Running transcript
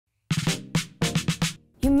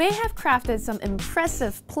You may have crafted some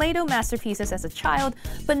impressive Play-Doh masterpieces as a child,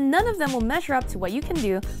 but none of them will measure up to what you can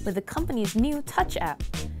do with the company's new Touch app.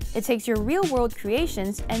 It takes your real-world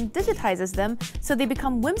creations and digitizes them so they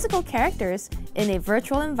become whimsical characters in a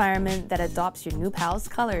virtual environment that adopts your new pal's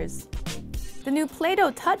colors. The new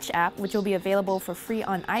Play-Doh Touch app, which will be available for free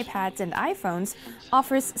on iPads and iPhones,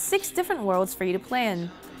 offers 6 different worlds for you to play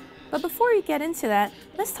in. But before we get into that,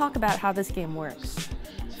 let's talk about how this game works.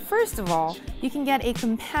 First of all, you can get a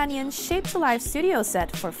companion Shape-to-Life Studio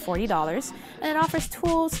set for $40, and it offers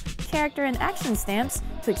tools, character, and action stamps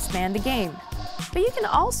to expand the game. But you can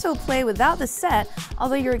also play without the set,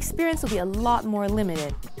 although your experience will be a lot more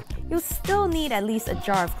limited. You'll still need at least a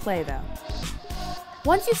jar of clay though.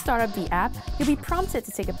 Once you start up the app, you'll be prompted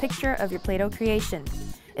to take a picture of your Play-Doh creation.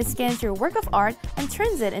 It scans your work of art and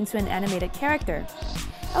turns it into an animated character.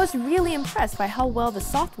 I was really impressed by how well the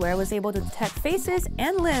software was able to detect faces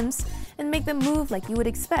and limbs and make them move like you would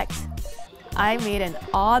expect. I made an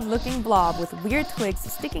odd-looking blob with weird twigs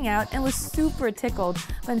sticking out and was super tickled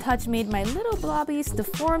when Touch made my little blobby's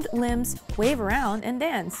deformed limbs wave around and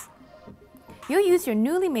dance. You'll use your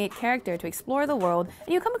newly made character to explore the world,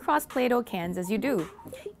 and you'll come across Play-Doh cans as you do.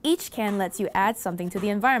 Each can lets you add something to the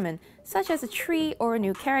environment, such as a tree or a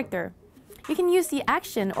new character. You can use the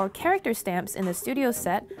action or character stamps in the studio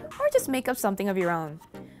set, or just make up something of your own.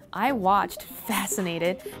 I watched,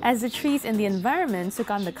 fascinated, as the trees in the environment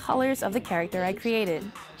took on the colors of the character I created.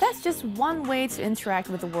 That's just one way to interact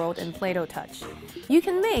with the world in Play-Doh Touch. You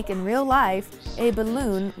can make, in real life, a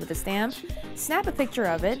balloon with a stamp, snap a picture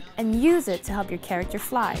of it, and use it to help your character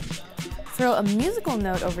fly. Throw a musical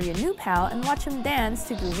note over your new pal and watch him dance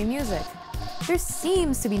to groovy music. There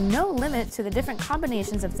seems to be no limit to the different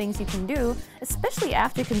combinations of things you can do, especially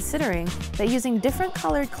after considering that using different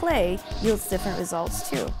colored clay yields different results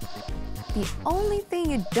too. The only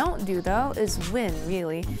thing you don't do though is win,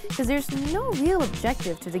 really, because there's no real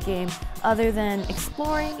objective to the game other than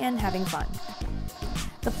exploring and having fun.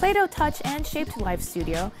 The Play-Doh Touch and Shape-to-Life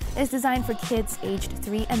Studio is designed for kids aged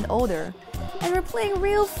 3 and older, and we're playing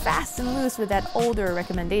real fast and loose with that older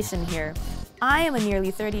recommendation here. I am a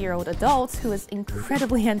nearly 30-year-old adult who is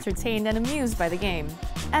incredibly entertained and amused by the game.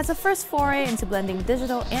 As a first foray into blending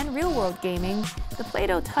digital and real-world gaming, the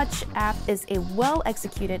Play-Doh Touch app is a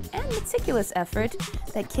well-executed and meticulous effort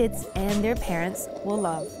that kids and their parents will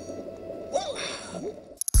love.